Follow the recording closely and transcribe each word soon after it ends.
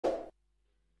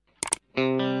In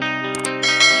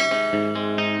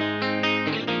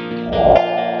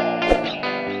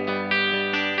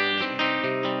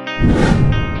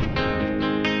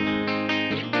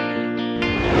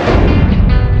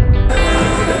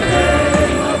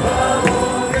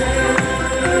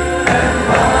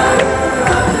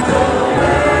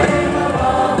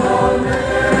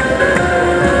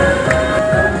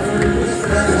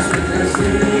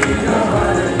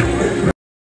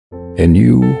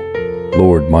you,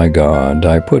 Lord my God,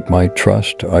 I put my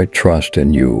trust, I trust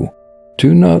in you.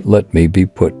 Do not let me be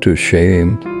put to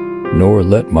shame, nor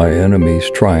let my enemies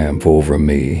triumph over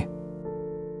me.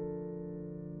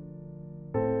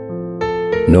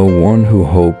 No one who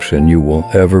hopes in you will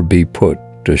ever be put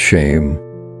to shame,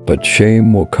 but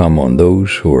shame will come on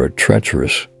those who are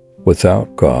treacherous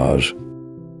without cause.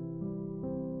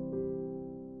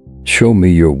 Show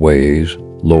me your ways,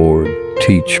 Lord,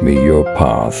 teach me your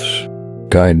paths.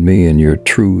 Guide me in your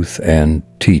truth and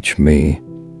teach me,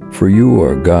 for you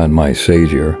are God my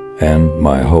Savior, and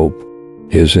my hope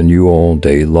is in you all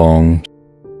day long.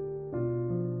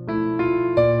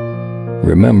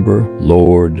 Remember,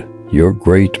 Lord, your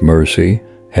great mercy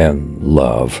and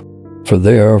love, for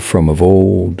they are from of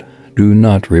old. Do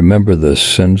not remember the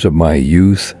sins of my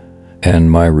youth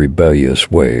and my rebellious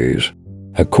ways.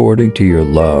 According to your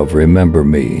love, remember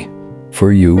me,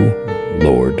 for you,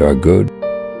 Lord, are good.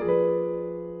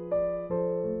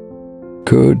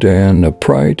 Good and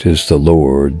upright is the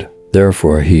Lord,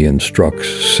 therefore he instructs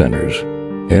sinners.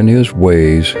 In his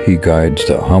ways he guides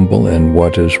the humble in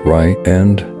what is right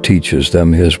and teaches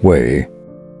them his way.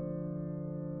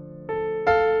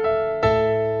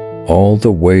 All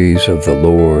the ways of the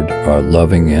Lord are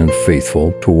loving and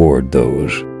faithful toward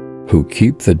those who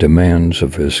keep the demands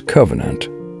of his covenant.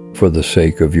 For the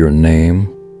sake of your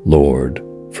name, Lord,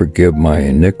 forgive my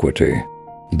iniquity,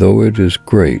 though it is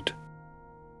great.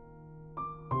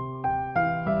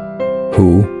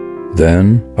 Who,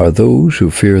 then, are those who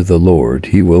fear the Lord?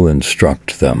 He will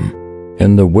instruct them.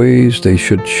 In the ways they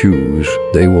should choose,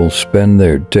 they will spend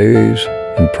their days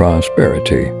in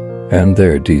prosperity, and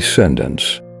their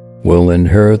descendants will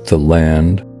inherit the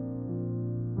land.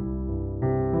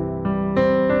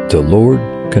 The Lord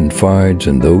confides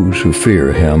in those who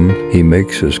fear him. He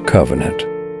makes his covenant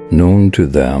known to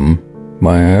them.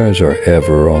 My eyes are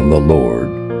ever on the Lord,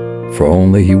 for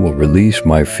only he will release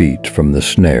my feet from the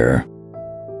snare.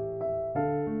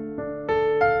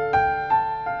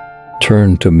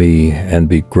 Turn to me and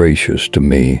be gracious to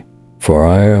me, for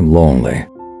I am lonely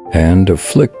and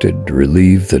afflicted.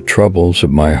 Relieve the troubles of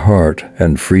my heart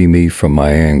and free me from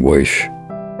my anguish.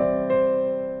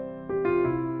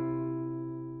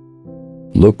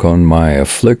 Look on my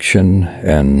affliction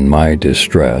and my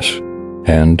distress,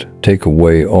 and take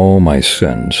away all my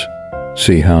sins.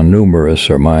 See how numerous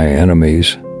are my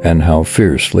enemies, and how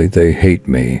fiercely they hate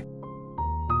me.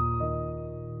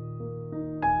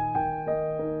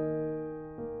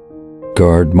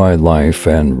 Guard my life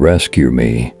and rescue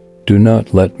me. Do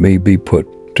not let me be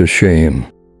put to shame,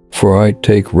 for I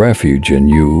take refuge in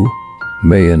you.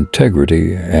 May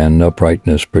integrity and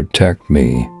uprightness protect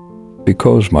me,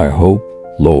 because my hope,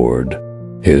 Lord,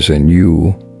 is in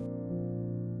you.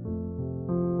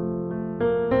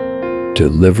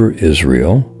 Deliver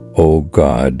Israel, O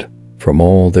God, from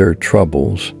all their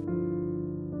troubles,